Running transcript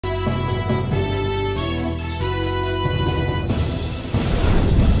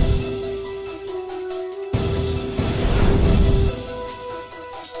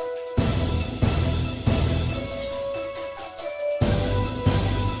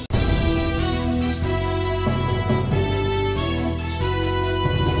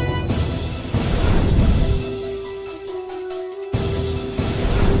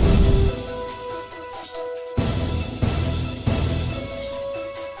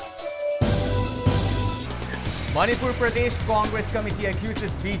Manipur Pradesh Congress Committee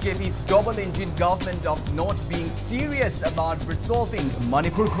accuses BJP's double-engine government of not being serious about resolving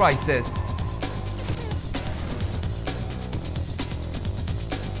Manipur crisis.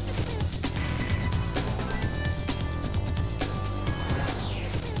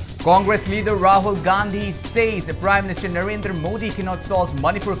 Congress leader Rahul Gandhi says Prime Minister Narendra Modi cannot solve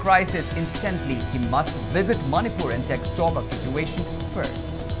Manipur crisis instantly. He must visit Manipur and take stock of situation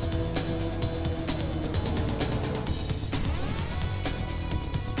first.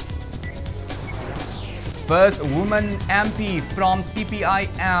 First woman MP from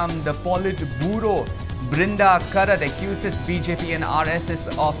CPIM, the Politburo, Brinda Karat accuses BJP and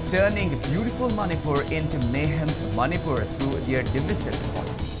RSS of turning beautiful Manipur into mayhem Manipur through their divisive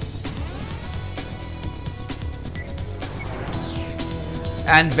policies.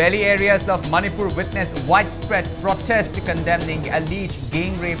 And valley areas of Manipur witnessed widespread protest condemning alleged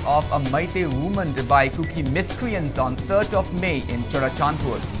gang rape of a Meitei woman by Kuki miscreants on 3rd of May in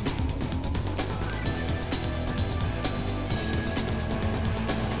Churachandpur.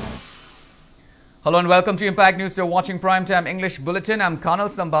 Hello and welcome to Impact News. You're watching Primetime English Bulletin. I'm KANEL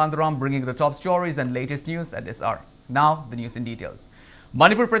SHAMBANDURAM bringing the top stories and latest news at this hour. Now, the news in details.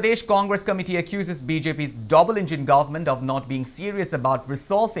 Manipur Pradesh Congress Committee accuses BJP's double-engine government of not being serious about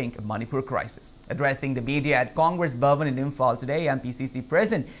resolving Manipur crisis. Addressing the media at Congress Bhavan in Imphal today, MPCC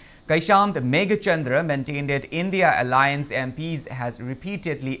President Kaishant Meghachandra maintained that India Alliance MPs has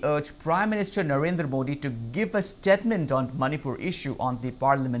repeatedly urged Prime Minister Narendra Modi to give a statement on Manipur issue on the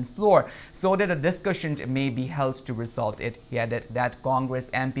parliament floor so that a discussion may be held to resolve it. He added that Congress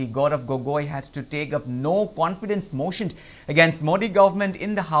MP Gaurav Gogoi had to take up no confidence motion against Modi government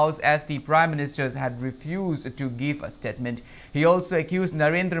in the House as the Prime Ministers had refused to give a statement. He also accused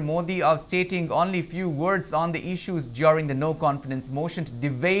Narendra Modi of stating only few words on the issues during the no confidence motion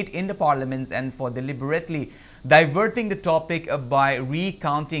debate in the parliaments and for deliberately diverting the topic by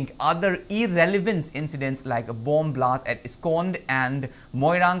recounting other irrelevant incidents like a bomb blast at Iskond and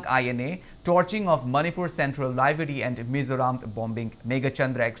Moirang INA, torching of Manipur Central Library and Mizoram bombing.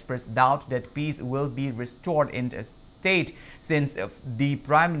 Meghachandra expressed doubt that peace will be restored in the state since the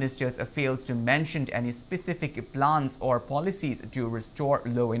Prime Ministers failed to mention any specific plans or policies to restore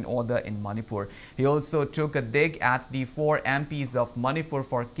law and order in Manipur. He also took a dig at the 4 MPs of Manipur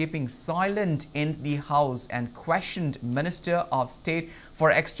for keeping silent in the House and questioned Minister of State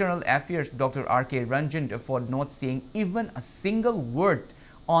for External Affairs Dr. R.K. Ranjan for not saying even a single word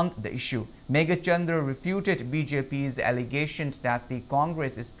on the issue. Meghachandra refuted BJP's allegation that the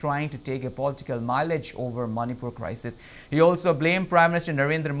Congress is trying to take a political mileage over Manipur crisis. He also blamed Prime Minister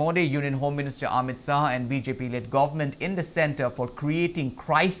Narendra Modi, Union Home Minister Amit Shah and BJP-led government in the centre for creating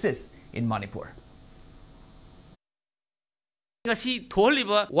crisis in Manipur.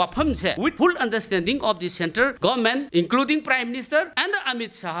 With full understanding of the central government, including Prime Minister and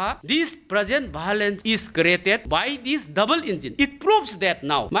Amit Shah, this present violence is created by this double engine. It proves that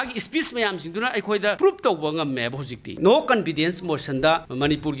now. Magi speech mayam singduna aikoida prove to wangam me bhojikti. No confidence motion da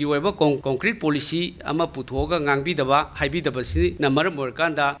Manipur gi weba concrete policy ama puthoga ngangbi daba haibi daba si na maram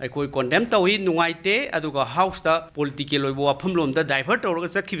orkanda aikoi condemn tawi nungaite aduga house da political loibo wafam lomda divert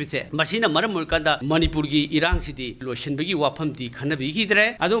tawraga chakhibise. Masina maram orkanda Manipur gi irang sidi loishinbagi wafam di khanabi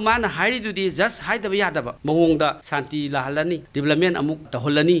gidre adu man hairi dudi just haidaba yadaba mawongda santi lahalani development amuk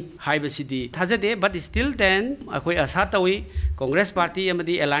taholani haibasidi thajade but still then akoi asa tawi Congress party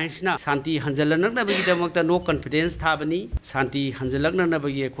amadi alliance na santi hanjalanakna bagi damakta no confidence thabani santi hanjalakna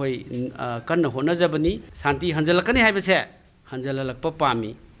bagi akoi kan honajabani santi hanjalakani haibase hanjalalakpa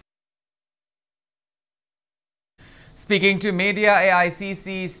pami. Speaking to media,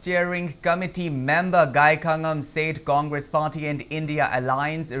 AICC Steering Committee member Gai Khangam said Congress Party and India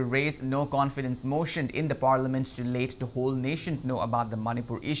Alliance raised no confidence motion in the parliament to let the whole nation know about the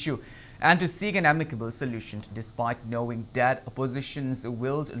Manipur issue and to seek an amicable solution, despite knowing that opposition's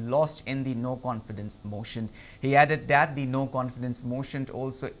will lost in the no confidence motion. He added that the no confidence motion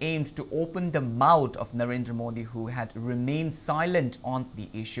also aimed to open the mouth of Narendra Modi, who had remained silent on the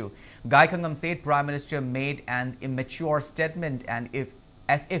issue. Gai Khangam said Prime Minister made an immature statement and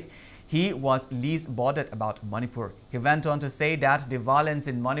as if he was least bothered about Manipur. He went on to say that the violence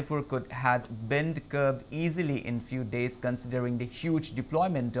in Manipur could have been curbed easily in few days considering the huge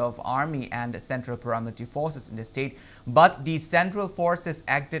deployment of army and central paramilitary forces in the state. But the central forces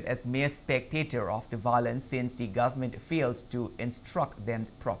acted as mere spectator of the violence since the government failed to instruct them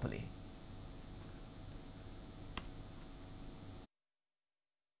properly.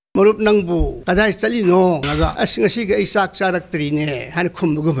 Marup nangbu kadai chalino naga asingasi ga isak charak trine han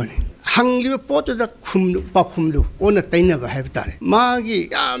khumbu gumani hangli poto da khumlu pa khumlu ona taina ba hai tare magi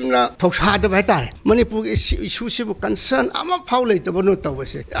yamna thoksa da ba tare Manipur issue sibu concern ama phau lei ta bono taw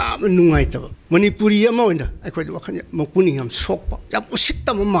se yam nungai ta Manipuri ama ona akhoi wakhan mokuni yam sok pa yam usit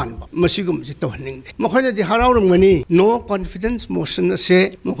ta man ba masigum si to haning de mokhoi di harau rong mani no confidence motion se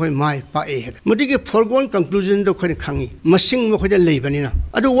mokhoi mai pa e modi ke foregone conclusion do khoi khangi masing mokhoi da lei bani na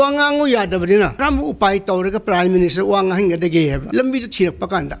adu wangangu ya da bani na ram upai tawre ka prime minister wang hang da ge lambi do thirak pa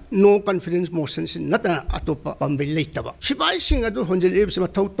kanda no confidence motion sin nata atopa pambil leitaba sibai sing adu honjel ebs ma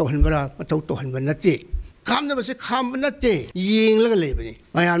thau to hanbara thau to hanban nate kamna base kham nate ying la lebani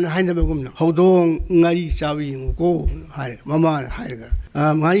mayam na haina bagum na hodong ngari chawi ying ko hai mama hai ga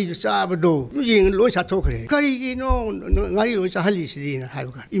ngari cha bado ying loi sa thok re kari gi no ngari loi sa hali si na hai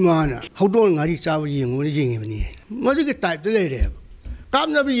ga imana hodong ngari chawi ying ngo ying ni modi ke type de le re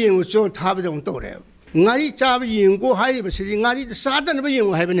kamna bi ying so tha ba dong to re ngari chab yingo hai basi ngari sadan ba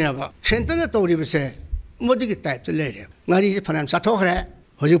yingo hai bane ba center na tori base modi ki type to lere ngari phanam sa thokre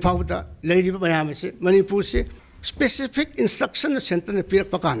hoji phawta leiri ba yam se Manipur se specific instruction center na pirak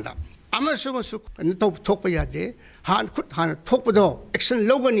pakanda ama so su an to thok pa ya de han khut han thok pa do action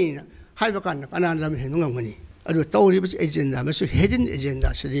logani na hai ba kan ana lam he ngam ni adu tori basi agenda ma su hidden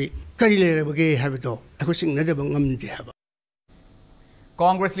agenda se kari lere ba ge ha ba do ako sing na de ba ngam de ha.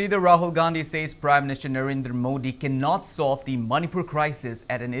 Congress leader Rahul Gandhi says Prime Minister Narendra Modi cannot solve the Manipur crisis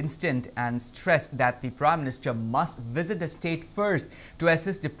at an instant and stressed that the Prime Minister must visit the state first to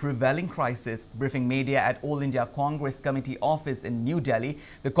assess the prevailing crisis. Briefing media at All India Congress Committee office in New Delhi,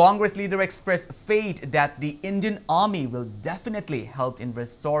 the Congress leader expressed faith that the Indian Army will definitely help in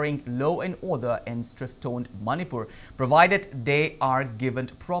restoring law and order in strict-toned Manipur, provided they are given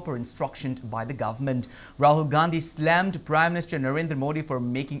proper instructions by the government. Rahul Gandhi slammed Prime Minister Narendra Modi for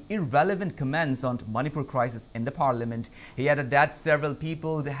making irrelevant comments on Manipur crisis in the parliament. He added that several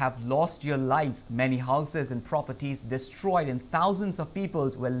people have lost their lives, many houses and properties destroyed, and thousands of people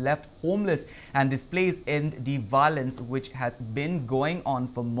were left homeless and displaced in the violence which has been going on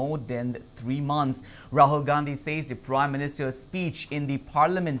for more than 3 months. Rahul Gandhi says the Prime Minister's speech in the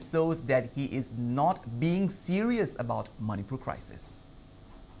parliament shows that he is not being serious about Manipur crisis.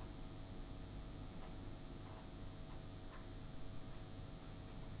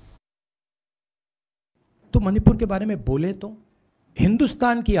 तो मणिपुर के बारे में बोले तो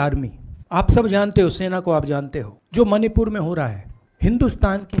हिंदुस्तान की army, आप सब जानते हो, सेना को आप जानते हो, जो मणिपुर में हो रहा है,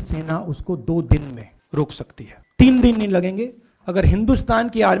 हिंदुस्तान की सेना उसको 2 दिन में रोक सकती है, 3 दिन नहीं लगेंगे। अगर हिंदुस्तान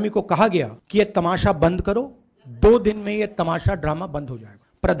की आर्मी को कहा गया कि ये तमाशा बंद करो, 2 दिन में ये तमाशा ड्रामा बंद हो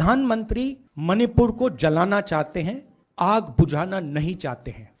जाएगा। प्रधानमंत्री मणिपुर को जलाना चाहते हैं, आग बुझाना नहीं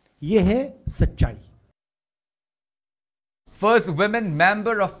चाहते हैं, ये है सच्चाई। First women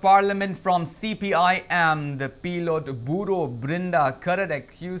member of parliament from CPIM, the Pilot Bureau Brinda Karat,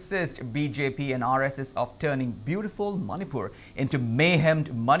 accuses BJP and RSS of turning beautiful Manipur into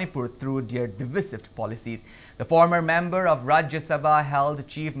mayhemed Manipur through their divisive policies. The former member of Rajya Sabha held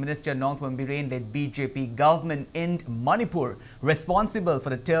Chief Minister Nongthoam Biren led BJP government in Manipur responsible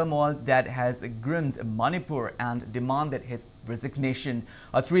for the turmoil that has grimed Manipur and demanded his resignation.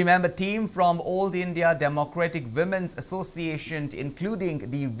 A 3-member team from All India Democratic Women's Association, including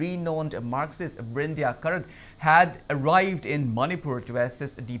the renowned Marxist Brinda Karat, had arrived in Manipur to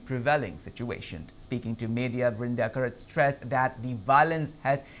assess the prevailing situation. Speaking to media, Brinda Karat stressed that the violence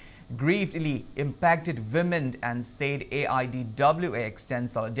has grievously impacted women and said AIDWA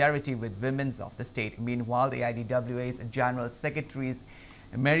extends solidarity with women of the state. Meanwhile, the AIDWA's General Secretary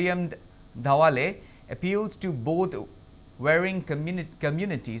Mariam Dhawale appealed to both warring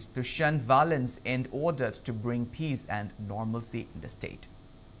communities to shun violence in order to bring peace and normalcy in the state.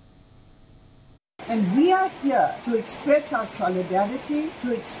 And we are here to express our solidarity,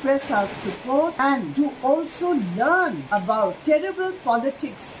 to express our support, and to also learn about terrible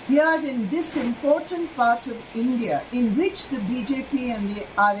politics here in this important part of India, in which the BJP and the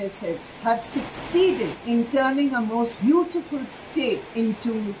RSS have succeeded in turning a most beautiful state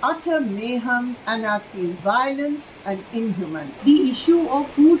into utter mayhem, anarchy, violence, and inhumanity. The issue of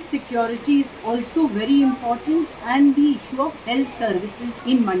food security is also very important, and the issue of health services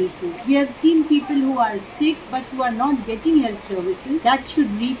in Manipur. We have seen people who are sick but who are not getting health services. That should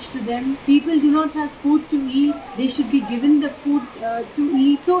reach to them. People do not have food to eat. They should be given the food to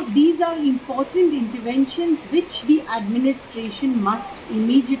eat. So these are important interventions which the administration must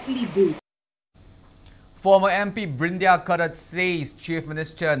immediately do. Former MP Brinda Karat says Chief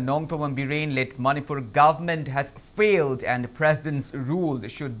Minister Nongthoam Biren-led Manipur government has failed and the president's rule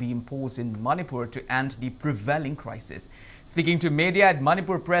should be imposed in Manipur to end the prevailing crisis. Speaking to media at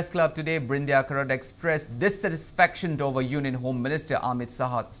Manipur Press Club today, Brindya Karad expressed dissatisfaction over Union Home Minister Amit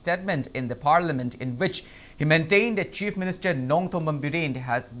Saha's statement in the parliament, in which he maintained that Chief Minister Nongthombam Biren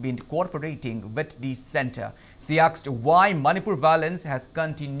has been cooperating with the centre. She asked why Manipur violence has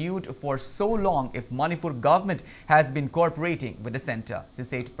continued for so long if Manipur government has been cooperating with the centre. She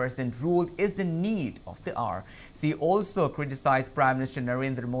said President rule is the need of the hour. She also criticized Prime Minister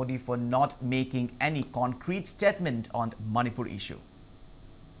Narendra Modi for not making any concrete statement on Manipur issue.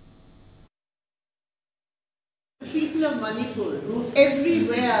 The people of Manipur who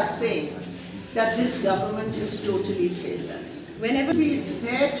everywhere are saying that this government has totally failed us. Whenever it's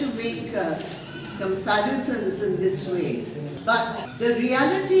fair to make comparisons in this way, but the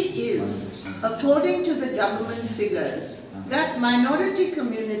reality is, according to the government figures, that minority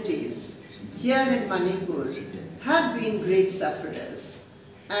communities here in Manipur have been great sufferers.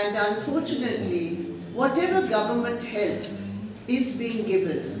 And unfortunately, whatever government help is being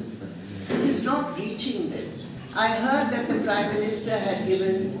given, it is not reaching them. I heard that the Prime Minister had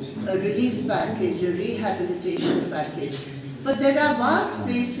given a relief package, a rehabilitation package, but there are vast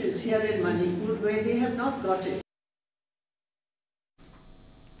places here in Manipur where they have not got it.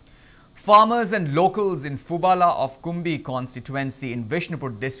 Farmers and locals in Fubala of Kumbi constituency in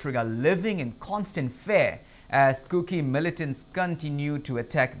Vishnupur district are living in constant fear as Kuki militants continue to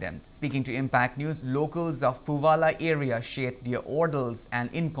attack them. Speaking to Impact News, locals of Fubala area shared their ordeals and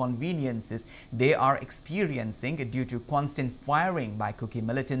inconveniences they are experiencing due to constant firing by Kuki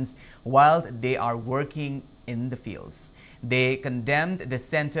militants while they are working in the fields. They condemned the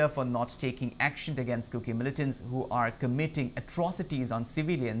centre for not taking action against Kuki militants who are committing atrocities on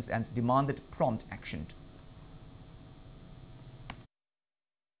civilians and demanded prompt action.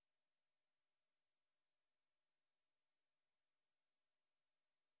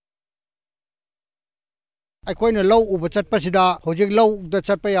 ꯑꯩꯈꯣꯏꯅ ꯂꯧ ꯎꯕ ꯆꯠꯄꯁꯤꯗ ꯍꯧꯖꯤꯛ ꯂꯧꯗ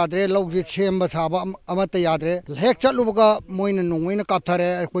ꯆꯠꯄ ꯌꯥꯗ꯭ꯔꯦ ꯂꯧꯁꯤ ꯁꯦꯝꯕ ꯁꯥꯕ ꯑꯃꯠꯇ ꯌꯥꯗ꯭ꯔꯦ ꯍꯦꯛ ꯆꯠꯂꯨꯕꯒ ꯃꯣꯏꯅ ꯅꯣꯡꯃꯩꯅ ꯀꯥꯞꯊꯔꯦ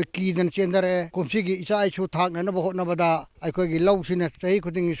ꯑꯩꯈꯣꯏ ꯀꯤꯗꯅ ꯆꯦꯟꯗꯔꯦ ꯀꯨꯝꯁꯤꯒꯤ ꯏꯆꯥ ꯏꯁꯨ ꯊꯥꯛꯅꯅꯕ ꯍꯣꯠꯅꯕꯗ ꯑꯩꯈꯣꯏꯒꯤ ꯂꯧꯁꯤꯅ ꯆꯍꯤ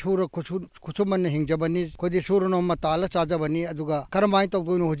ꯈꯨꯗꯤꯡꯒꯤ ꯁꯨꯔ ꯈꯨꯠꯁꯨꯃꯟꯅ ꯍꯤꯡꯖꯕꯅꯤ ꯑꯩꯈꯣꯏꯗꯤ ꯁꯨꯔꯅꯣꯝꯃ ꯇꯥꯜꯂ ꯆꯥꯖꯕꯅꯤ ꯑꯗꯨꯒ ꯀꯔꯝꯍꯥꯏꯅ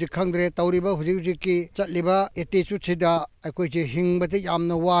ꯇꯧꯗꯣꯏꯅꯣ ꯍꯧꯖꯤꯛ ꯈꯪꯗ꯭ꯔꯦ ꯇꯧꯔꯤꯕ ꯍꯧꯖꯤꯛꯀꯤ ꯆꯠꯂꯤꯕ ꯑꯦꯇꯤꯆꯨꯗꯁꯤꯗ ꯑꯩꯈꯣꯏꯁꯦ ꯍꯤꯡꯕꯗ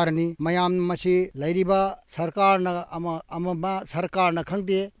ꯌꯥꯝꯅ ꯋꯥꯔꯅꯤ ꯃꯌꯥꯝ ꯃꯁꯤ ꯂꯩꯔꯤꯕ ꯁꯔꯀꯥꯔꯅ ꯑꯃ ꯁꯔꯀꯥꯔꯅ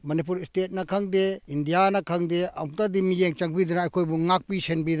ꯈꯪꯗꯦ ꯃꯅꯤꯄꯨꯔ ꯁ꯭ꯇꯦꯠꯅ ꯈꯪꯗꯦ ꯏꯟꯗꯤꯌꯥꯅ ꯈꯪꯗꯦ ꯑꯃꯨꯛꯇꯗꯤ ꯃꯤꯠꯌꯦꯡ ꯆꯪꯕꯤꯗꯅ ꯑꯩꯈꯣꯏꯕꯨ ꯉꯥꯛꯄꯤ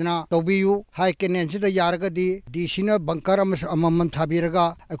ꯁꯦꯟꯕꯤꯗꯅ ꯇꯧꯕꯤꯌꯨ ꯍꯥꯏ ꯀꯦꯅꯦꯜꯁꯤꯗ ꯌꯥꯔꯒꯗꯤ ꯗꯤꯁꯤꯅ ꯕꯪꯀꯔ ꯑꯃꯃꯝ ꯊꯥꯕꯤꯔꯒ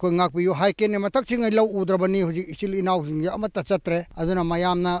ꯑꯩꯈꯣꯏ ꯉꯥꯛꯄꯤꯌꯨ ꯍꯥꯏ ꯀꯦꯅꯦꯜ ꯃꯊꯛꯁꯤꯡꯉꯩ ꯂꯧ ꯎꯗ꯭ꯔꯕꯅꯤ ꯍꯧꯖꯤꯛ ꯏꯆꯤꯜ ꯏꯅꯥꯎꯁꯤꯡꯁꯦ ꯑꯃꯠꯇ ꯆꯠꯇ꯭ꯔꯦ ꯑꯗꯨꯅ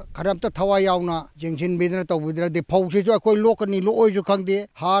ꯃꯌꯥꯝꯅ ꯈꯔꯝꯇ ꯊꯋꯥꯏ ꯌꯥꯎꯅ ꯌꯦꯡꯁꯤꯟꯕꯤꯗꯅ ꯇꯧꯕꯤꯗ꯭ꯔꯗꯤ ꯐꯧꯁꯤꯁꯨ ꯑꯩꯈꯣꯏ ꯂꯣꯛꯀꯅꯤ ꯂꯣꯛꯑꯣꯏꯁꯨ ꯈꯪꯗꯦ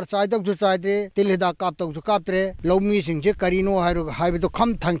ꯍꯥꯔ ꯆꯥꯏꯗꯧꯁꯨ ꯆꯥꯏꯗ꯭ꯔꯦ ꯇꯤꯜ ꯍꯤꯗꯥꯛ ꯀꯥꯞꯇꯧꯁꯨ ꯀꯥꯞꯇ꯭ꯔꯦ ꯂꯧꯃꯤꯁꯤꯡꯁꯦ ꯀꯔꯤꯅꯣ ꯍꯥꯏꯕꯗꯣ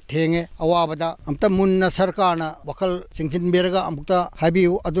ꯈꯝ ꯊꯦꯡꯉꯦ ꯑꯋꯥꯕꯗ ꯑꯝꯇ ꯃꯨꯟꯅ ꯁꯔꯀꯥꯔꯅ ꯋꯥꯈꯜ ꯆꯤꯡꯁꯤꯟꯕꯤꯔꯒ ꯑꯃꯨꯛꯇ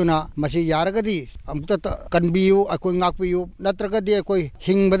ꯍꯥꯏꯕꯤꯌꯨ ꯑꯗꯨꯅ ꯃꯁꯤ ꯌꯥꯔꯒꯗꯤ ꯑꯃꯨꯛꯇ ꯀꯟꯕꯤꯌꯨ ꯑꯩꯈꯣꯏ ꯉꯥꯛꯄꯤꯌꯨ ꯅꯠꯇ꯭ꯔꯒꯗꯤ ꯑꯩꯈꯣꯏ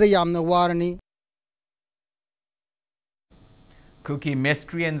ꯍꯤꯡꯕꯗ ꯌꯥꯝꯅ ꯋꯥꯔꯅꯤ. Kuki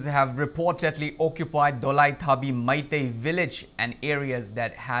miscreants have reportedly occupied Dolai Thabi Meitei village and areas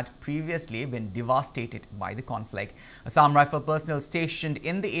that had previously been devastated by the conflict. Assam Rifle personnel stationed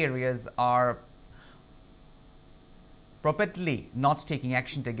in the areas are purportedly not taking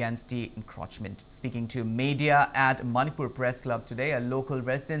action against the encroachment. Speaking to media at Manipur Press Club today, a local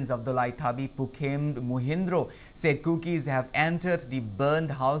resident of Dolai Thabi, Pukhem Muhindro, said Kukis have entered the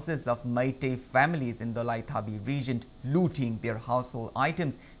burned houses of Meitei families in Dolai Thabi region, looting their household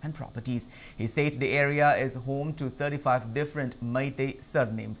items and properties. He said the area is home to 35 different Meitei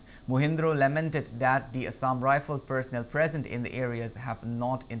surnames. Muhindro lamented that the Assam Rifle personnel present in the areas have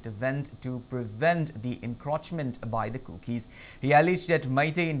not intervened to prevent the encroachment by the Kukis. He alleged that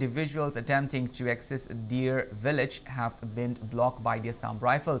Meitei individuals attempting to access their village have been blocked by the Assam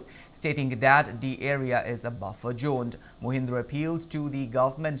Rifles, stating that the area is a buffer zone. Muhindro appealed to the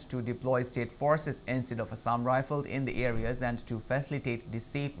government to deploy state forces instead of Assam Rifles in the areas and to facilitate the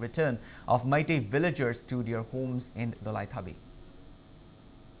safe return of Meitei villagers to their homes in Dolai Thabi.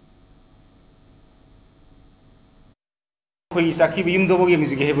 Koi saki bim do bogi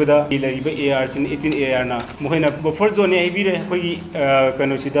ngi hebada ilariba AR sin 18 AR na mohina buffer zone ai bire koi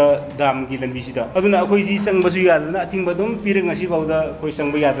kano sida dam gi lanbi sida aduna koi si sang basu yadana athing badum pirang asi bauda koi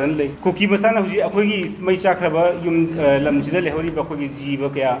sang ba yadan le koki masana huji akoi gi mai chakhaba yum lam sida le hori ba koi gi jiba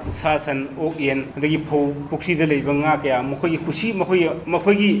kya sasan ok yen adagi pho pukhi da le banga kya mokoi kushi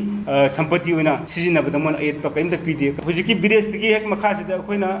mokoi gi sampati oina sijina badamon ayet pa kaim da pide huji ki bires gi hek makha sida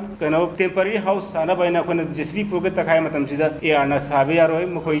koi na kano temporary house ana baina koi na JCB program takai matam sida sida AR na sabi yaroi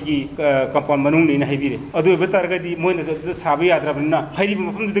mokoi gi compound manung ni na haibire adu betar ga di moina so sabi yadrabna hairi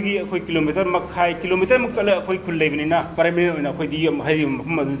mafum dagi akoi kilometer makhai kilometer mak chala akoi khul leibni na parame oina akoi di hairi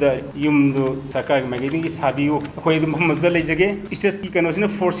mafum adu da yum do sarkar ma gi sabi o akoi du mafum da leijage state ki kano sina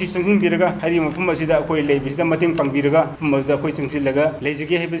force sangsin biraga hairi mafum asida akoi leibisida mating pangbiraga mafum da akoi chingsilaga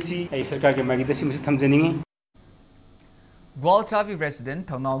leijage hebisi ai sarkar ge ma gi da simsi thamjaningi. Gwaltavi resident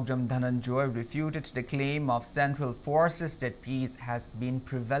Thaunawjam Dhananjoy refuted the claim of central forces that peace has been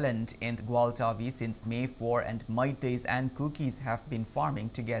prevalent in Gwaltavi since May 4 and Maitais and Kukis have been farming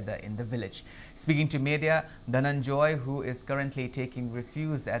together in the village. Speaking to media, Dhananjoy, who is currently taking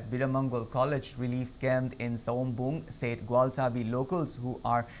refuge at Biramangol College Relief Camp in Saombung, said Gwaltavi locals who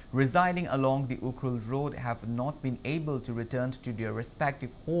are residing along the Ukrul Road have not been able to return to their respective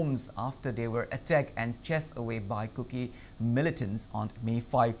homes after they were attacked and chased away by Kuki militants on May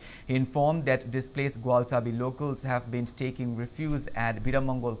 5. He informed that displaced Gwaltavi locals have been taking refuge at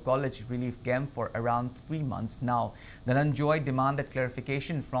Biramangol College Relief Camp for around 3 months now. Dhananjoy demanded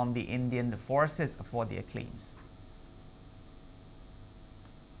clarification from the Indian forces for their claims.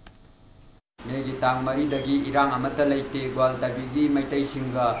 Negi tang mari dagi irang amata leite Gwaltavi gi maitai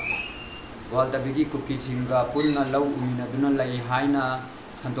singa Gwaltavi gi Kuki singa pulna lau umina duna lai haina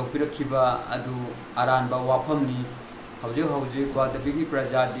santokpirakhiba adu aranba wafamni Hauji Gwaltavi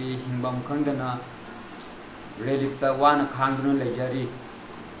Prajadi Himbam Kangdana Relipta Wana Kangduna Lejari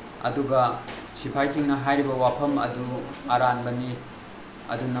Aduga Sipaising Hariba Wapam Adu Aran Bani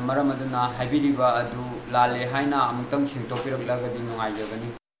Adu Namaramaduna Habiriba Adu Lale Haina Amutang Shintopir Lagadino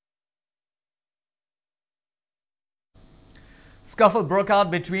Ayagani. Scuffle broke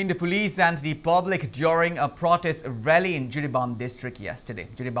out between the police and the public during a protest rally in Jiribam district yesterday.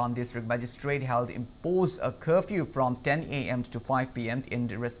 Jiribam district magistrate imposed a curfew from 10 a.m. to 5 p.m. in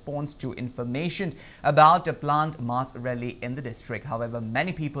response to information about a planned mass rally in the district. However,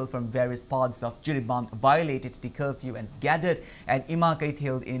 many people from various parts of Jiribam violated the curfew and gathered at Imakait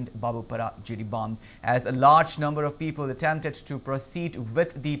held in Babupara, Jiribam. As a large number of people attempted to proceed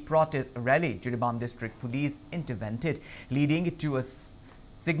with the protest rally, Jiribam district police intervened, leading to a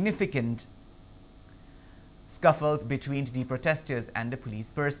significant scuffle between the protesters and the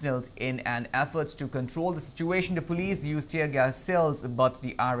police personnel. In an effort to control the situation, the police used tear gas shells, but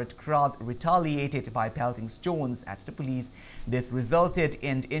the irate crowd retaliated by pelting stones at the police. This resulted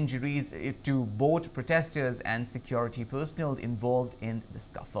in injuries to both protesters and security personnel involved in the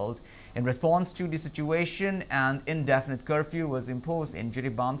scuffle. In response to the situation, an indefinite curfew was imposed in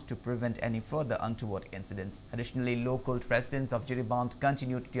Jiribam to prevent any further untoward incidents. Additionally, local residents of Jiribam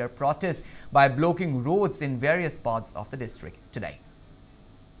continued their protest by blocking roads in various parts of the district today.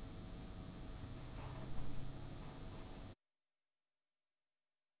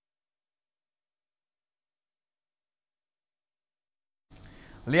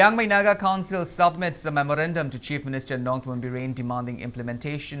 Liangmai Naga Council submits a memorandum to Chief Minister Nongtwan Biren demanding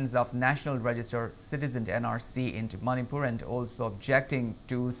implementations of National Register Citizen NRC into Manipur and also objecting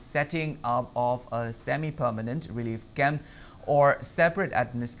to setting up of a semi-permanent relief camp or separate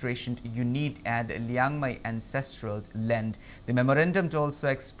administration unit at Liangmai ancestral land. The memorandum also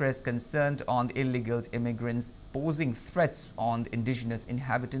expressed concern on illegal immigrants posing threats on indigenous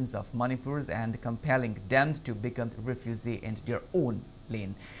inhabitants of Manipur and compelling them to become refugees in their own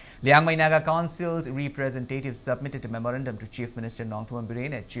lane. Liangmai Naga Council representatives submitted a memorandum to Chief Minister Nongtwan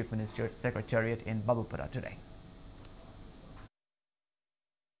Biren at Chief Minister's Secretariat in Babupara today.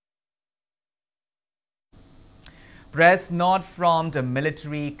 Press note from the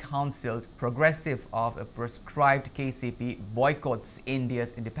Military Council: Progressive of a prescribed KCP boycotts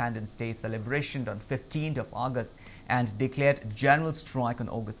India's Independence Day celebration on 15th of August and declared general strike on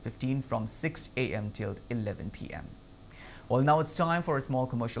August 15 from 6 a.m. till 11 p.m. Well, now it's time for a small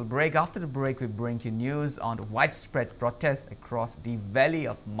commercial break. After the break, we bring you news on widespread protests across the valley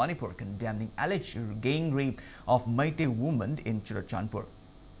of Manipur condemning alleged gang rape of Meitei women in Churachandpur.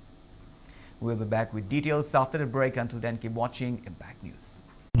 We'll be back with details after the break. Until then, keep watching Impact News.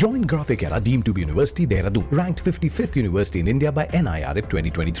 Join Graphic Era, deemed to be University Dehradun, ranked 55th university in India by NIRF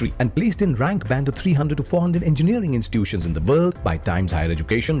 2023 and placed in rank band of 300 to 400 engineering institutions in the world by Times Higher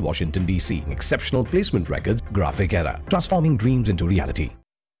Education, Washington, D.C. Exceptional placement records. Graphic Era, transforming dreams into reality.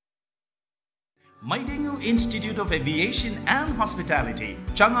 Maidengu Institute of Aviation and Hospitality,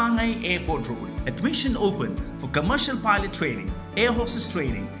 Changangai Airport Road. Admission open for commercial pilot training, air hostess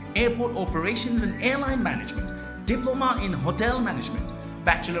training, airport operations and airline management, diploma in hotel management,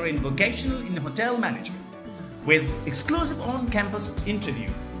 bachelor in vocational in hotel management, with exclusive on-campus interview,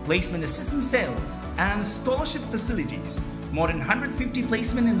 placement assistance cell, and scholarship facilities. more than 150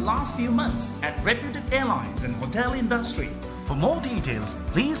 placements in last few months at reputed airlines and hotel industry. For more details,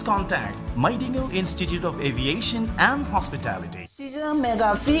 please contact Nightingale Institute of Aviation and Hospitality. CISA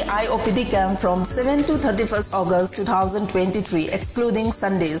Mega Free Eye OPD Camp from 7 to 31st August 2023, excluding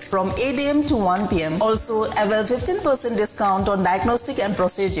Sundays, from 8 AM to 1 PM. Also, avail 15% discount on diagnostic and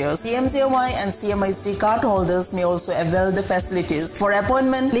procedures. CMCY and CMISD card holders may also avail the facilities. For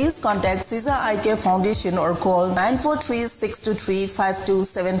appointment, please contact CISA Eye Care Foundation or call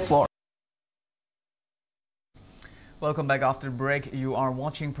 943-623-5274. Welcome back after break. You are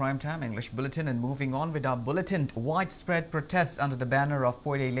watching Primetime English Bulletin, and moving on with our bulletin. Widespread protests under the banner of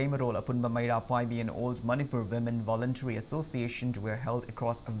Poire Lemarol Apunba Maira Paibi and Old Manipur Women Voluntary Association were held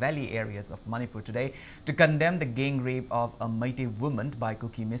across valley areas of Manipur today to condemn the gang rape of a Meitei woman by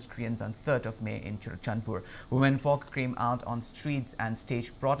Kuki miscreants on 3rd of May in Churachandpur. Women folk came out on streets and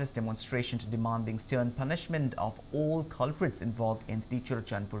staged protest demonstrations demanding stern punishment of all culprits involved in the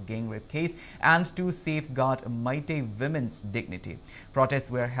Churachandpur gang rape case and to safeguard Meitei women's dignity. Protests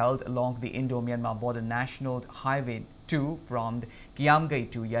were held along the Indo-Myanmar border National Highway 2 from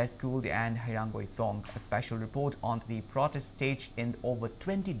Kiamgai to Yaskul and Hirangoi Thong. A special report on the protest staged in over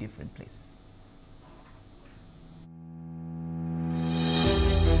 20 different places.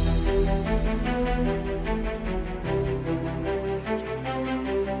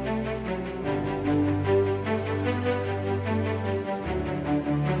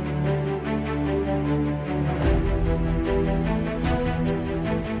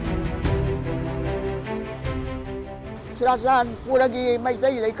 Sirasan puragi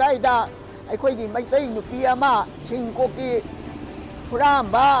Meitei Lekaida, Aikogi Meitei Nupiama, Shinkoki,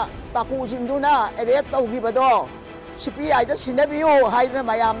 Puramba, Taku Sinduna, Ereto Gibado, Sipi, I just never you, Hydra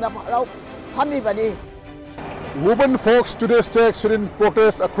Mayam, Hamibani. Women folks today take sitting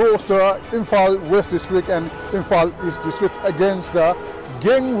protests across the Imphal West District and Imphal East District against the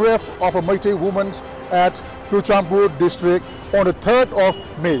gang rape of a Meitei woman at Churachandpur District on the 3rd of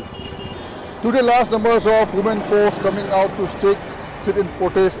May. Today, large numbers of women folks coming out to take sit-in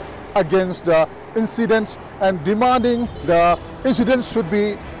protest against the incidents and demanding the incidents should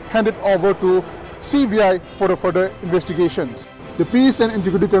be handed over to CBI for the further investigations. The Peace and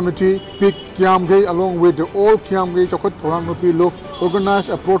Integrity Committee, PIC Kiamgai, along with the All Kiamgai Chokot Porangnopi Lof, organized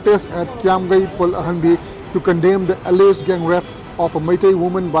a protest at Kiamgai Pol Ahanbi to condemn the alleged gang rape of a Meitei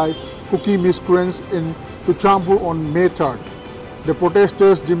woman by Kuki miscreants in Churachandpur on May 3rd. The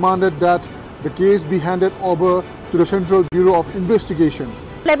protesters demanded that the case be handed over to the Central Bureau of Investigation.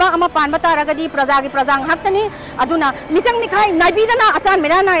 Lebang ama pan bataragadi prajagi prajang haktani aduna misang mikhai naibidana asan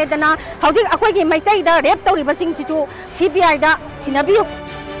merana edana haudik akoigi maitai da rape tawriba sing chichu CBI da sinabiu.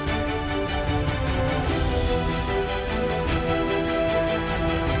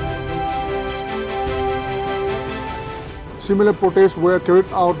 Similar protests were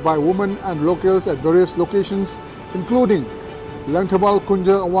carried out by women and locals at various locations, including Langthabal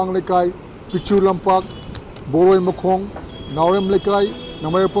Kunja Awang Lekai, Pichu Lampak, Boroi Mokhong, Naurem Lekai,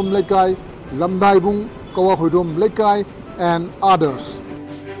 Namarapom Lekai, Lamdaibung, Kawahudum Lekai, and others.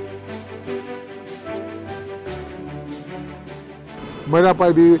 Maira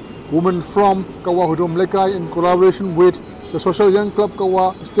Paibi, women from Kawahudum Lekai, in collaboration with the Social Young Club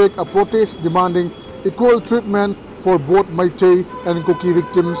Kawa, staged a protest demanding equal treatment for both Meitei and Kuki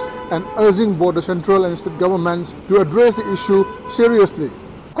victims and urging both the central and state governments to address the issue seriously.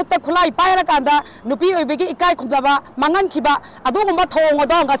 Kutta khulai paira kanda nupi oibegi ikai khumdaba mangan khiba adugumba thong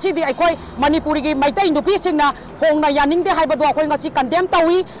oda ngasi di aikoi Manipuri gi Maitai nupi singna hongna yaning de haibado akoi ngasi condemn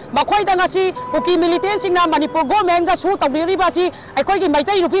tawi makhoi da ngasi Kuki militant singna Manipur government ga su tawri basi aikoi gi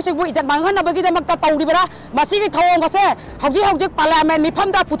Maitai nupi singbu ijat manghan abagi de makta tawri bara masi gi thong gase hauji parliament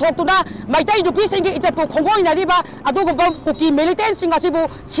mifam da puthok tuna Maitai nupi sing gi ijat pu khongoi na riba adugumba Kuki militant sing ngasi bu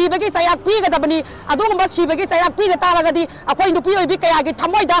sibagi chayak pi ga dabani adugumba sibagi chayak pi da taragadi akoi nupi oibi kaya gi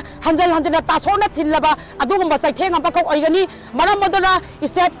thamoi da hanjal tasona thilaba adugumba saitheng apakok oigani maramadana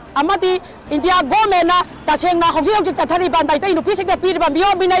state amadi India government na tasengna hauji chathari ban Maitai nupi sing da pi ba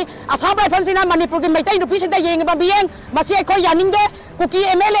biyo binai asam rifle sina Manipur gi Maitai nupi sing da yeng ba bieng masi akoi yaningde Kuki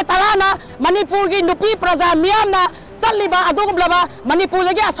MLA tarana Manipur gi nupi praja miyamna Saliba adugublaba Manipur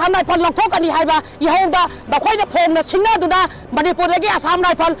lagi asam rifle lokthok ani haiba ihongda bakhoi phongna singna Manipur lagi asam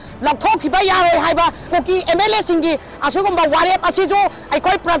rifle lokthok khiba yaroi haiba Kuki MLA singi asugumba warep asijo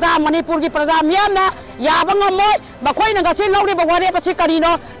aikoi praja Manipur gi praja miyamna yaba ngamoi bakhoi na gasi lawri ba warep asi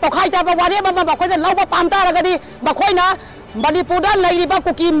karino tokhai ta ba warep ba bakhoi da lawba pamta ragadi bakhoi na Manipur da lairiba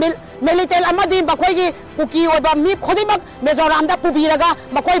Kuki militant amadi bakhoi gi Kuki oba mi khodimak Mizoram da pubiraga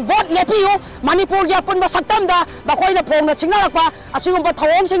bakhoi vote lepiu Manipur ya punba saktam da bakhoi na phongna chingna rakpa asugumba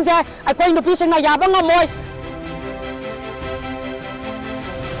thawong singje aikoi nupi singna yaba ngamoi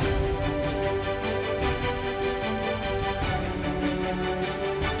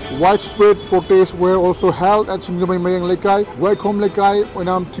widespread protests were also held at Singjamai Mayang Lekai, Waikom Lekai,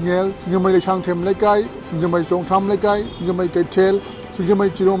 Oinam Tingel, Singjamai Lechangtem Lekai, Singjamai Chongtam Lekai, Singjamai Kaitel,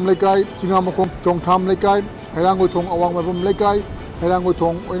 Singjamai Chirom Lekai, Singamakong Chongtam Lekai, Herangotong Awang Mabum Lekai,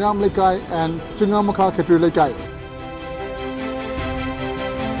 Herangotong Oinam Lekai, and Singamaka Ketri Lekai.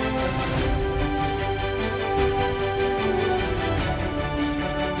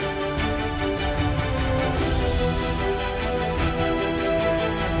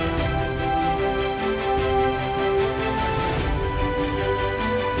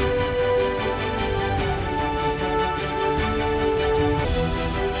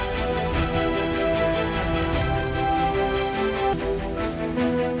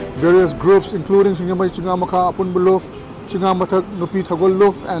 Various groups including Singjamai Chingamaka Apunbuluf, Chingamatak Nupi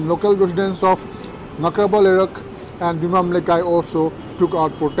Thagoluf and local residents of Nakraba Lerak and Dimam Lekai also took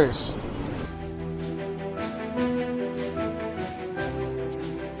out protests.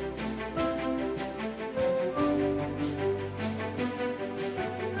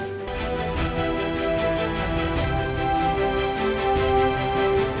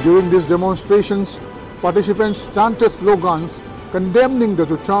 During these demonstrations, participants chanted slogans condemning the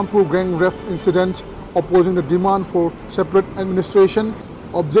Churchandpur gang rape incident, opposing the demand for separate administration,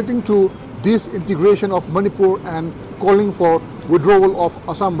 objecting to disintegration of Manipur and calling for withdrawal of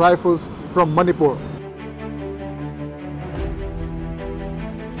Assam Rifles from Manipur.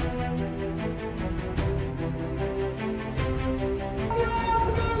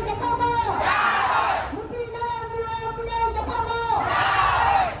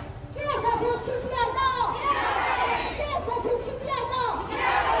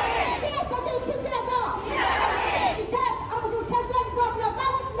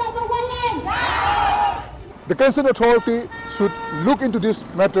 The concerned authority should look into this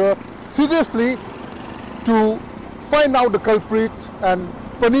matter seriously to find out the culprits and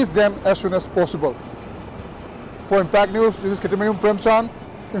punish them as soon as possible. For Impact News, this is Kitimayum Premchan,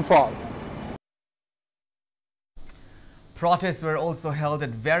 Imphal. Protests were also held at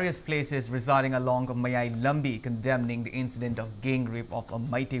various places residing along Mayai Lambi, condemning the incident of gang rape of a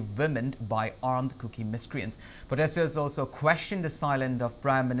Meitei women by armed Kuki miscreants. Protesters also questioned the silence of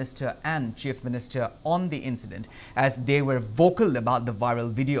Prime Minister and Chief Minister on the incident, as they were vocal about the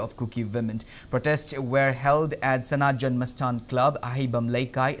viral video of Kuki women. Protests were held at Sanat Janmastan Club, Ahibam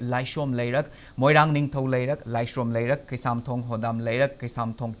Leikai, Laishom Leirak, Moirang Ningtho Leirak, Laishom Leirak, Kaisamthong Hodam Leirak,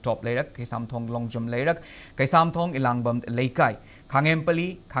 Kaisamthong Top Leirak, Kaisamthong Longjam Leirak, Kaisamthong Ilangbam Leikai,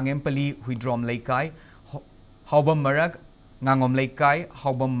 Kangempali, Huidrom Leikai, Haubam Marak, Ngangom Leikai,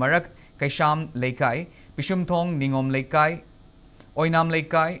 Haubam Marak, Kaisham Leikai, Pishumthong Ningom Leikai, Oinam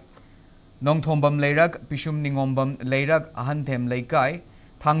Leikai, Nongthombam Leirak, Pishum Ningombam Leirak, Ahanthem Leikai,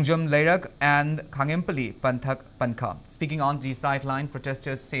 Thangjam Leirak, and Kangempali Panthak Pankha. Speaking on the sideline,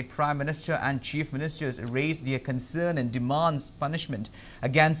 protesters say Prime Minister and Chief Ministers raised their concern and demands punishment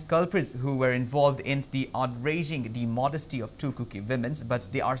against culprits who were involved in the outraging the modesty of two Kuki women, but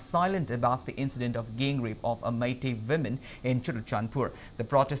they are silent about the incident of gang rape of a Meitei women in Churchandpur. The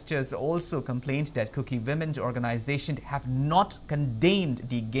protesters also complained that Kuki women's organization have not condemned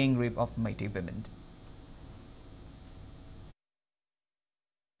the gang rape of Meitei women.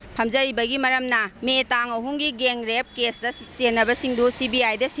 Hamzai Maramna, May Tang Hungi gang rape case the Sienaba Singdu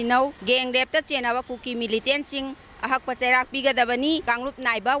CBI the Sino, gang rape the Sienaba Kuki militant sing, Ahak Paserak Piga Dabani, Kangrup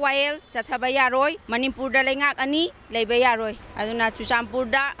Naiba Wael, Chatabayaroy, Manipur Dalangak Ani, Lebayaroy, Aduna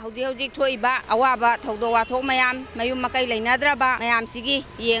Churchandpurda, Hodi Toiba, Awaba, Todoa Tomayam, Mayum Makai Nadraba, Mayam Sigi,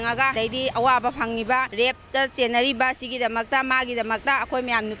 Yengaga, Lady Awaba Pangiba, Rape the Senariba, Sigi the Makta, Magi the Makta,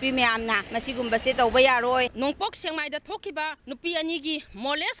 Akoyam, Nupi Miamna, Masigum Baseto Bayaroy, Nongpok Semai the Tokiba, Nupi Anigi,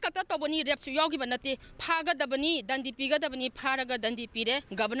 Moles Katabani, Repsu Yogi Banati, Paga Dabani, Dandi Piga Dabani, Paraga Dandi Pire,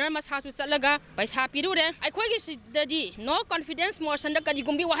 Governor Masatu Salaga, by Sapirure, I quite the no confidence motion the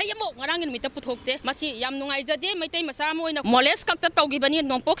Kadigumbi Wahayamo, Narang and Mitaputote, Masi Yamnunga the day, Mate Masamo in a Moles Kata Togibani,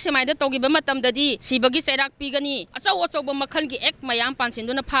 Nongpok Semai the Togibamatam the D, Sibagi Serak Pigani, Asa was over Makangi Ek, Mayam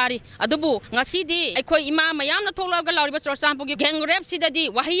Pansinduna Party, Adubu, Nasidi, I quite Ima, Mayam Tola Galabas or Sampo, Gang Repsi the D,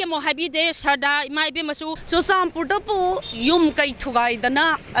 Wahayamo Habide, Sarda, my Bimasu, so Sam Purtapu, Yum Kai Tugai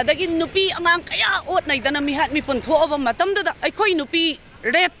Dana, Adagin Nupi, Amankaya, Ot Naidana mi had me punto over Matam, I quite Nupi.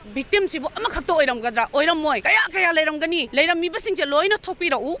 Rape victims sibo amakhato oiram gadra oiram moi kaya leiram gani leiram mi basing che loina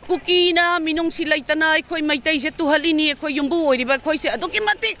thokpi rau kuki na minung si laitana khoi maitai se tuhalini khoi yumbu oiriba khoi se adoki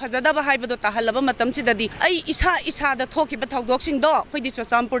mati phajada ba haiba do tahalaba matam si dadi ai isa da thoki ba thogdok sing do khoi di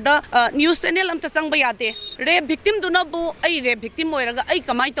Churchandpur da news channel am ta changba yate rape victim do na bu ai rape victim oiraga ai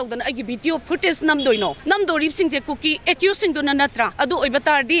kamai tawdana ai video footage nam doino nam do rip sing je kuki accused sing do na natra adu oiba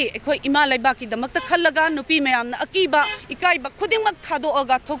tardi khoi ima laiba ki damak ta khallaga nupi mayam na akiba ikai ba khuding mak thado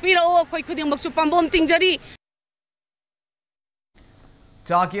Thokdoga, Tokpiro, Koikudim Pambom Tingjari.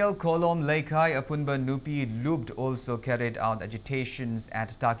 Takiel Kolom Laikai Apunba Nupi Lubd also carried out agitations at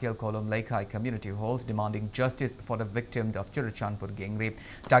Takiel Kolom Laikai community halls demanding justice for the victim of Churachandpur gang rape.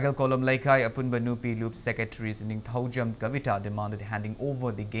 Takiel Kolom Laikai Apunba Nupi Lubd secretary Ning Thaujam Kavita demanded handing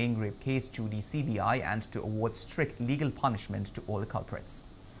over the gang rape case to the CBI and to award strict legal punishment to all the culprits.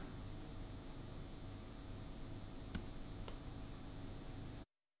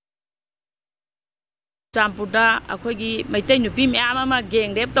 Champuda, Akogi, Maitay Nupi, Amama,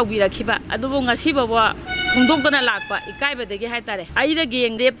 gang, rape to be the Kiba, Adubunga Siba, Pungdokana Lakpa, Ikaiba the Gihatare. Either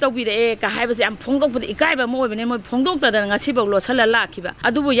gang, rape to be the Eka, Habas and Pungok with Ikaiba more than Pungdokta than Asiba Losala Lakiba.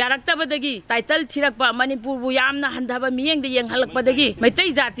 Adubu Yarakta Badagi, title Tirakpa, Manipur, Yamna, Handaba Miang, the young Halakpadagi.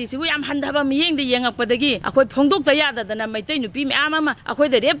 Maitay Zatis, we am Handaba Miang, the young Padagi. Akoi Pungdokta Yada than Maitay Nupi, Amama,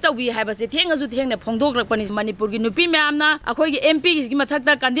 Akoi the rape to we have as a thing as the Pungdok Panis Manipur, Nupi Amna, Akoi MP is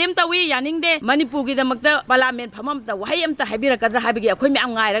Gimatata, Kandemta, we, Yaning de Manipur, the Parliament Pamam, the Wayam to Habira Kadra Habi, a Quim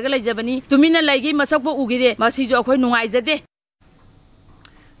Angai, Jabani, Tumina Lagi, Masapo Ugide, Masijo Konuaizade.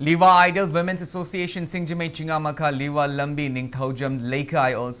 Liwa Idol Women's Association Singjame Chingamaka Liwa Lambi Ning Thaujam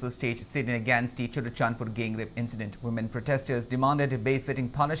Laikai also staged sitting against the Churachandpur gang rape incident. Women protesters demanded a befitting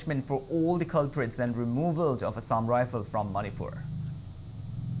punishment for all the culprits and removal of Assam rifle from Manipur.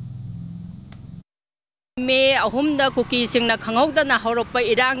 May Ahumda cookie sing na Kangoda na Horopa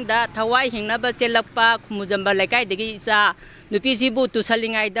Iranga, Tawai Hinaba Chelapa, Kumuzamba Lakai de Giza, Nupizibu to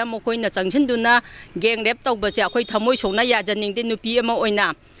Salingaida, Mokoina Sanchenduna, gang repto Basia, Koi Tamoshona Yajaning, the Nupiamo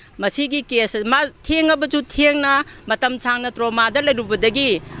Oina. Masigi case, Ma Tinga Batu Tina, Matam Chana Troma, the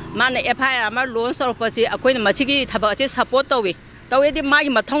Lerubudagi, Mana Epa, Amar Loans or Pasi, Aquina Masigi, Tabachi Sapotowi, Tawe de Mai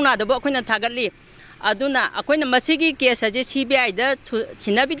Matona, the Bokina Tagali. Aduna, Aquina Masigi case, a CBI, the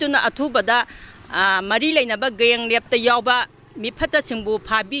Chinabiduna Atubada. Marila na ba gang rape ta yawba mi phata singbu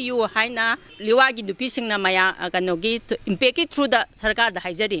phabi yu haina liwagi dupi singna maya kanogi impeki through the sarkar da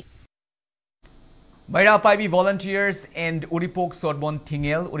haijari Maira Paibi volunteers and Uripok Sorbon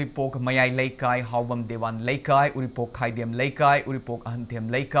Tingel, Uripok Mayai Laikai, Hawam Dewan Laikai, Uripok Kaidem Laikai, Uripok Ahantem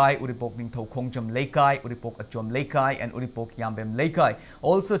Laikai, Uripok Ningtho Kongjam Laikai, Uripok Achom Laikai, and Uripok Yambem Laikai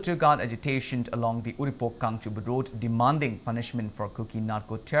also took out agitation along the Uripok Kangchub Road demanding punishment for Kuki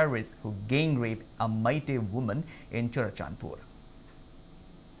narco terrorists who gang raped a Maite woman in Churachandpur.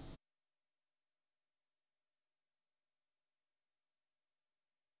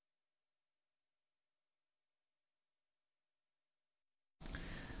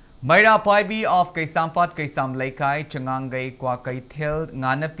 Maira Paibi of Kaisampat Kaisam Laikai, Changangai, Kwakai Thil,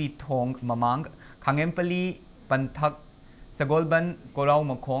 Nganapi Thong Mamang, Kangempali, Panthak, Sagolban, Korau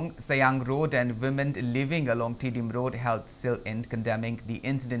Makong, Sayang Road and women living along Tidim Road held sit-in condemning the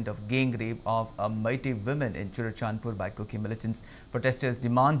incident of gang rape of a Maite woman in Churachandpur by Kuki militants. Protesters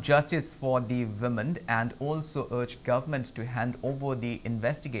demand justice for the women and also urge government to hand over the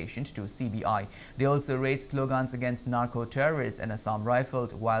investigations to CBI. They also raised slogans against narco-terrorists and Assam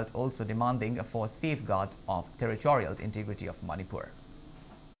rifles while also demanding for safeguards of territorial integrity of Manipur.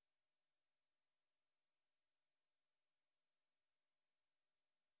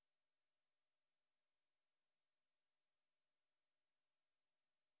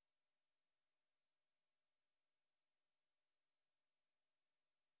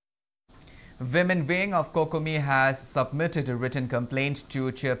 Women wing of Kokomi has submitted a written complaint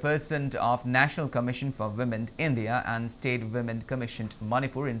to Chairperson of National Commission for Women India and State Women Commission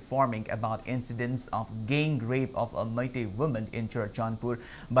Manipur informing about incidents of gang rape of a Maite woman in Churachandpur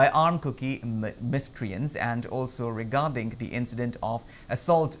by armed Kuki miscreants and also regarding the incident of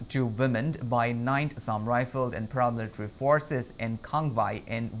assault to women by 9th Assam Rifles and paramilitary forces in Kangwai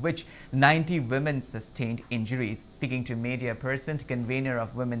in which 90 women sustained injuries. Speaking to media person, convener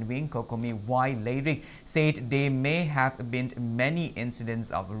of Women Wing Kokomi Y. Leirik said there may have been many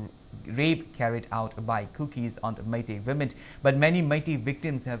incidents of rape carried out by Kukis on Maite women, but many Maite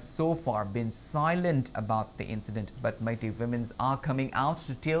victims have so far been silent about the incident. But Maite women are coming out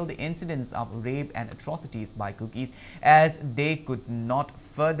to tell the incidents of rape and atrocities by Kukis as they could not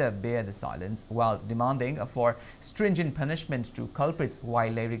further bear the silence while demanding for stringent punishment to culprits, while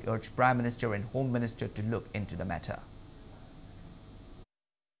Leirik urged Prime Minister and Home Minister to look into the matter.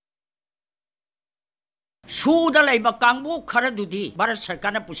 Suda Labor Kambu Karadudi, Barat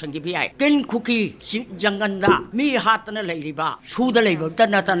Sarkana Pusangipi, Kin Cookie, Janganda, Mi Hatana Ladiba, Suda Labor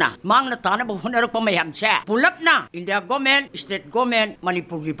Tanatana, Mangatana Honapamayam Cha, Pulapna, in their government, state government,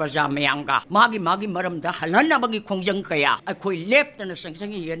 Manipuri Pazamayanga, Magi Maram, the Halana Bagi Kongjang Kaya, I could left and a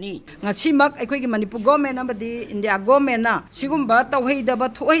Sansangi Yani. Nasimak, I could Manipur government number in their government, Sigumba, Taway the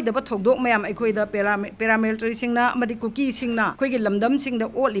Batway the Batog Mam, I could the paramilitary singna, Madikuki singna, Quick Lamdam sing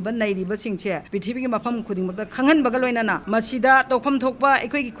the old Liban Naiba sing chair, Bitibi Mapam Kudim, the Kangan Bagaloina, Masida, Tokom Tokpa,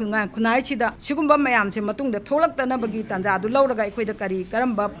 Equi Kunaichida, Sigumba Mayam, Matung, the Tolak Tanabagi, Tanza, Laura, Equi Kari,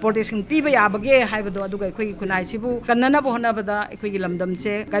 Karamba, Portation Piba Abage, Hibado, Equi Kunaichibu, Kanana Bohanabada, Equi Lamdam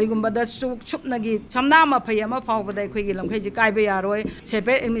che, Karigumba, the Chupnagi, Chamnama Payama, Power, the Equi Lamkaji Kaibe Yaroi,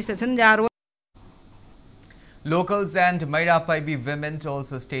 Sepe, and Mr. Sanjaro. Locals and Mairapaibi women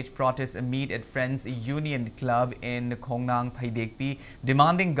also staged protests amid at Friends Union Club in Khongnang, Phaidekpi,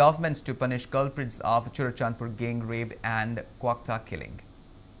 demanding governments to punish culprits of Churachandpur gang rape and Kwakta killing.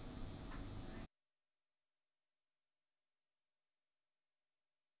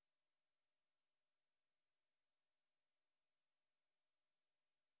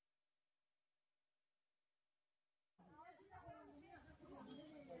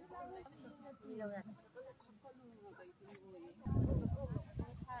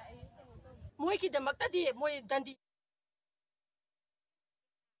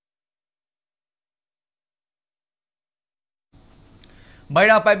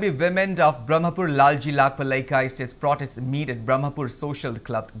 Mairapaibi women of Brahmapur Lalji Lakpalaikai stage protests meet at Brahmapur Social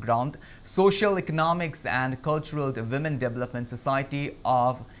Club ground. Social, Economics and Cultural Women Development Society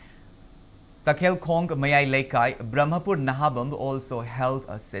of Takhel Khong Mayai Laikai, Brahmapur Nahabam also held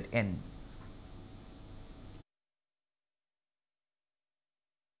a sit-in.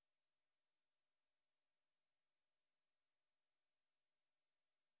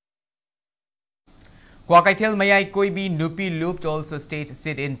 Kwakaithel Mayai Koibi Nupi Looped also staged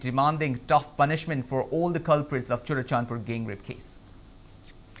sit-in demanding tough punishment for all the culprits of Churachandpur gang rape case.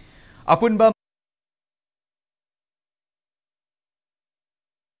 Apunba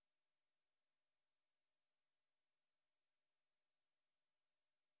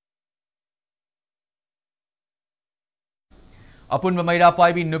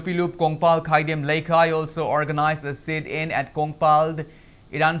Mairapaibi Nupi Loop Kongpal Khaidem Laikai also organized a sit-in at Kongpal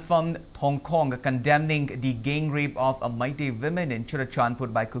Iranfam Hong Kong, condemning the gang rape of a mighty women in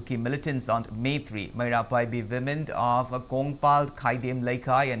Churachandpur by Kuki militants on May 3. Mairapaibi women of Kongpal Khaidem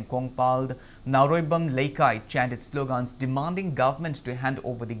Laikai and Kongpal Nauroibam Laikai chanted slogans demanding government to hand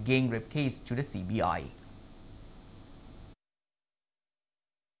over the gang rape case to the CBI.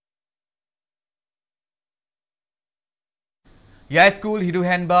 Yai School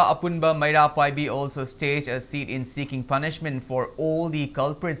Hiruhenba Apunba Mairapaibi also staged a sit-in seeking punishment for all the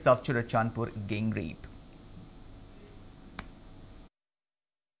culprits of Churachandpur gang rape.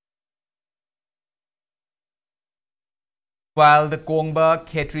 While the Kongba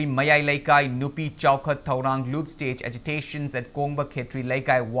Khetri Mayai Laikai Nupi Chowkhat Taurang Loop stage agitations at Kongba Khetri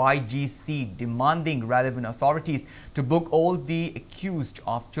Laikai YGC demanding relevant authorities to book all the accused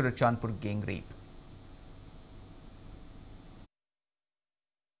of Churachandpur gang rape.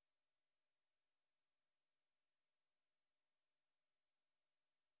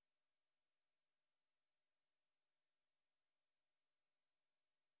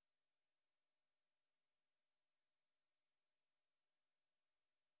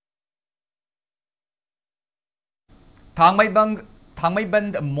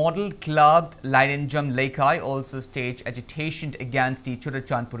 Thangmaiband Model Club Lairenjam Laikai also staged agitation against the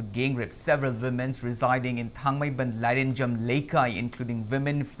Churachandpur gang rape. Several women residing in Thangmaiband Lairenjam Laikai, including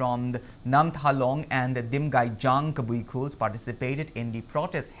women from the Namthalong and the Dimgai Jang Kabuikhul, participated in the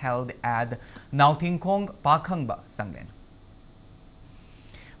protest held at Nautingkong Pakhangba Sanglen.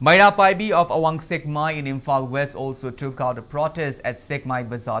 Mairapaibi of Awang Sekmai in Imphal West also took out a protest at Sekmai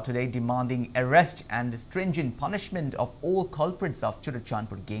Bazaar today, demanding arrest and stringent punishment of all culprits of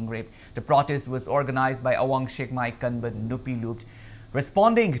Churachandpur gang rape. The protest was organized by Awang Sekmai Kanban Nupi Looped,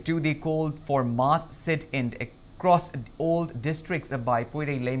 responding to the call for mass sit-in across all districts by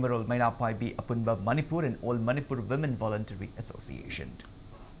Puire Leimarol Mairapaibi Apunba Manipur and All Manipur Women Voluntary Association.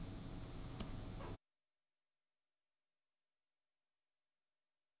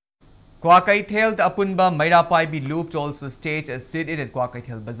 Kwakaithel Apunba Mairapaibi Looped also staged a sit-in at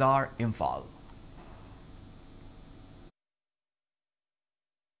Kwakaithel Bazaar, Imphal.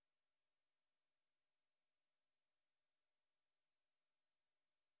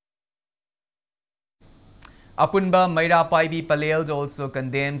 Apunba Mairapaibi Palel also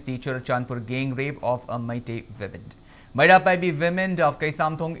condemns the Churachandpur gang rape of a Meitei women. Mairapaibi women of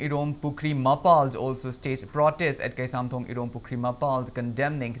Kaisamthong Irom Pukri Mapal also staged protests at Kaisamthong Irom Pukri Mapal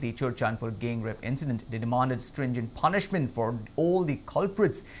condemning the Churchanpur gang rape incident. They demanded stringent punishment for all the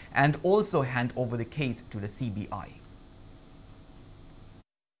culprits and also hand over the case to the CBI.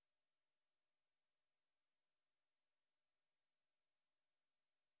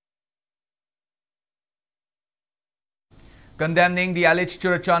 Condemning the alleged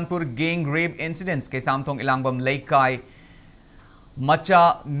Churchanpur gang rape incidents, Kaisamthong Ilangbam Laikai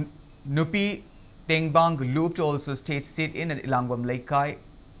Macha Nupi Tengbang Loop also staged sit-in at Ilangbam Laikai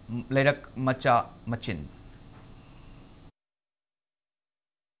Lerak Macha Machin.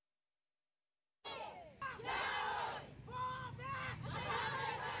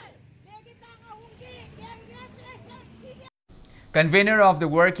 Convener of the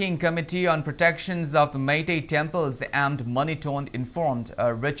Working Committee on Protections of the Meitei Temples and Maniton informed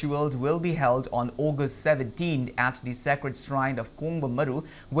a ritual will be held on August 17 at the sacred shrine of Kongba Maru,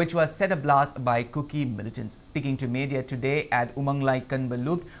 which was set ablaze by Kuki militants. Speaking to media today at Umanglai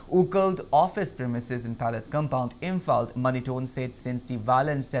Kanbaluk, Ukald office premises in Palace Compound, Imphal, Maniton said since the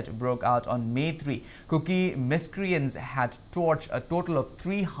violence that broke out on May 3, Kuki miscreants had torched a total of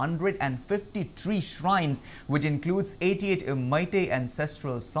 353 shrines, which includes 88 Meitei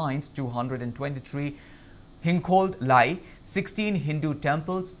ancestral signs, 223 Hinkold Lai, 16 Hindu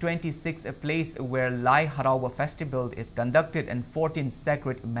temples, 26 a place where Lai Harawa festival is conducted, and 14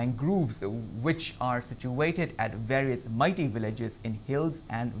 sacred mangroves which are situated at various Meitei villages in hills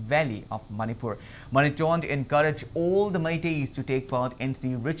and valley of Manipur. Maniton encouraged all the Meiteis to take part in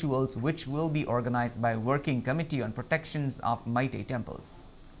the rituals which will be organized by Working Committee on Protections of Meitei Temples.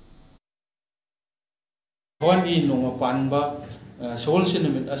 Wani nonga panba sol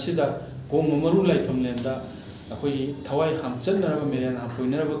sinamit asida Kongba Maru laifam lenda akoi thawai hamchanna meren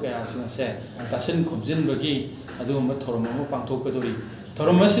hapoinara kaya sina se tasin khumjin bagi adugumba thorom ama pangthokadori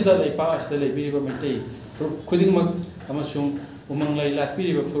thorom asida laipa asida leibiriba Meitei khudingmak amasung umanglai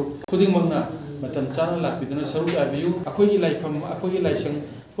latpiriba khudingmakna matam chana lakpiduna saru abiyu akoi laifam akoi laisang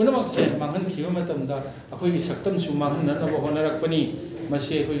punamak se manghan khiba matamda akoi saktam su manghan nanaba honarakpani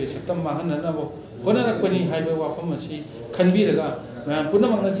masi akoi saktam manghan nanaba honarakpani haiba wafam asi khanbiraga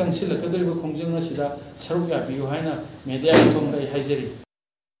punamakna changsilakadoriba khongjang asida saru abiyu haina media thongda haijari.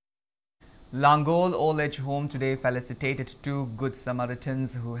 Langol Old Age Home today felicitated two good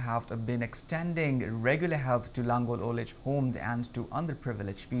Samaritans who have been extending regular help to Langol Old Age Home and to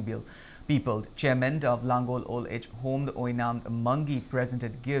underprivileged people. Chairman of Langol Old Age Home, the Oinam Mangi,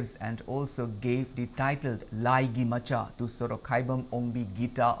 presented gifts and also gave the titled Lai Gi Macha to Sorokhaibam Ongbi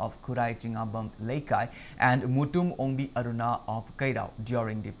Gita of Kurai Chingabam Laikai and Mutum Ongbi Aruna of Kairao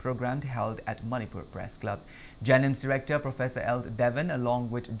during the program held at Manipur Press Club. JANIMS Director Professor L. Devon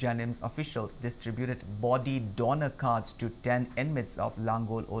along with JANIMS officials distributed body donor cards to 10 inmates of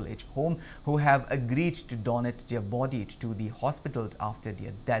Langol Old Age Home who have agreed to donate their body to the hospitals after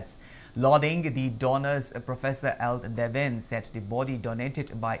their deaths. Lauding the donors, Professor L. Devon said the body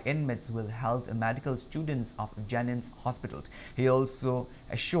donated by inmates will help medical students of JANIMS Hospital. He also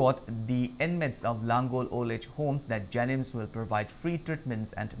assured the inmates of Langol Old Age Home that JANIMS will provide free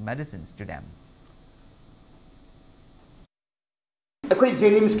treatments and medicines to them. अखोई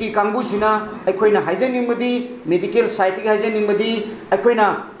जेनिम्स की कांगबुसिना अखोइना हाइजेनिंगबदी medical site की हाइजेनिंगबदी अखोइना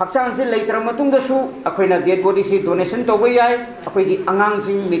हक्चांग से लेतर मतुंगदसु अखोइना dead body से donation तौबे याय अखोइगी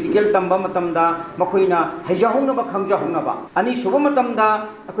अंगांगसिंग medical तंबा मतमदा मखोइना हाइजाहुनबा खंगजाहुनबा अनि सुबा मतमदा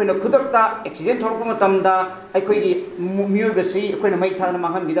अखोइना खुदकता accident थोरको मतमदा अखोइगी मियोबसी अखोइना मैथाना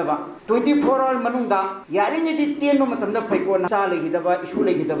माहन बिदबा 24 our मनुंगदा यारिनेदि तेनो मतमदा फैको चा लेगिदबा इशू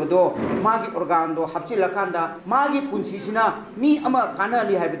लेगिदबदो मागी ऑर्गन दो हपचिलकांदा मागी पुंसिसिना मी अमा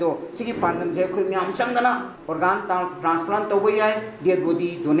कानली हाइबदो सिगी पांदम जे खै म्याम चंगना ऑर्गन ट्रांसप्लांट तौबे याय डेड बॉडी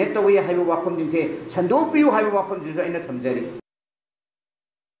डोनेट तौबे याय हाइबो वाफम दिनसे संदोपियु हाइबो वाफम जुजो इन थमजरी.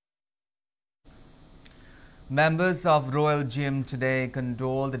 Members of Royal Gym today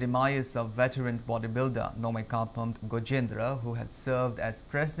condoled the demise of veteran bodybuilder Nomaikapam Gojendra, who had served as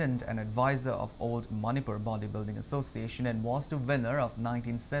president and advisor of Old Manipur Bodybuilding Association and was the winner of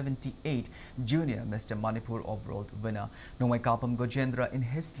 1978 Junior Mr. Manipur overall winner. Nomaikapam Gojendra in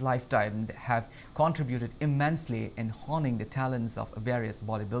his lifetime have contributed immensely in honing the talents of various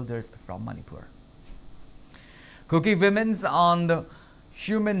bodybuilders from Manipur. Kuki Women's on the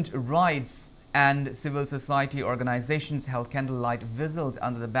Human Rights and civil society organizations held candlelight vigils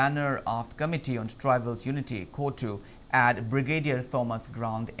under the banner of the Committee on Tribal Unity, KOTU, at Brigadier Thomas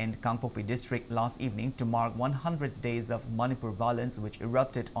Ground in Kangpopi district last evening to mark 100 days of Manipur violence which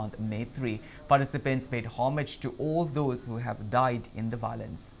erupted on May 3. Participants paid homage to all those who have died in the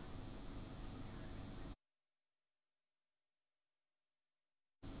violence.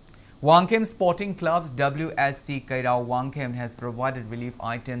 Wangkhem Sporting Club's WSC Kairao Wangkhem has provided relief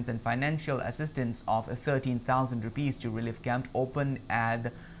items and financial assistance of 13,000 rupees to relief camp open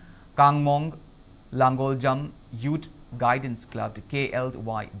at Kangmong Langoljam Youth Guidance Club to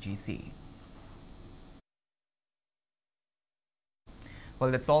KLYGC. Well,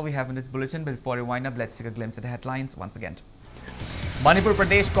 that's all we have in this bulletin, but before we wind up, let's take a glimpse at the headlines once again. Manipur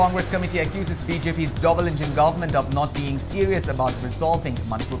Pradesh Congress Committee accuses BJP's double-engine government of not being serious about resolving the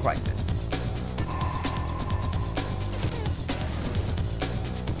Manipur crisis.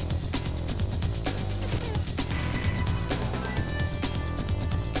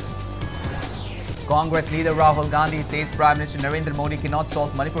 Congress leader Rahul Gandhi says Prime Minister Narendra Modi cannot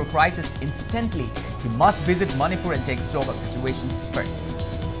solve Manipur crisis instantly. He must visit Manipur and take stock of situations first.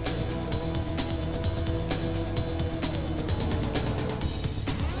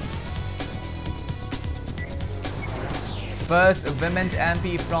 First women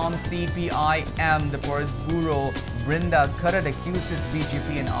MP from CPIM, the Politburo Brinda Kharad accuses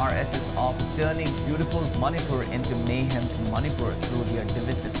BJP and RSS of turning beautiful Manipur into mayhem in Manipur through their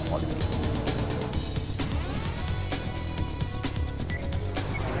divisive policies.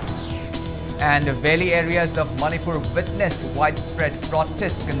 And the valley areas of Manipur witnessed widespread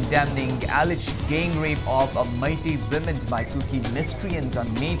protests condemning alleged gang rape of a Meitei women by Kuki miscreants on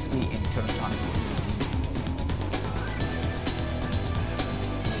May 3 in Chonatani.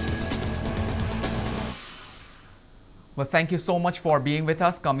 Well, thank you so much for being with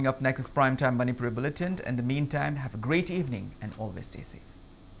us. Coming up next is Primetime Manipuri Bulletin. In the meantime, have a great evening and always stay safe.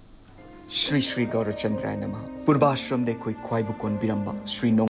 Shri Shri Gaurachandraya Namaha. Purvashram de koi kwai bukon biramba. Shri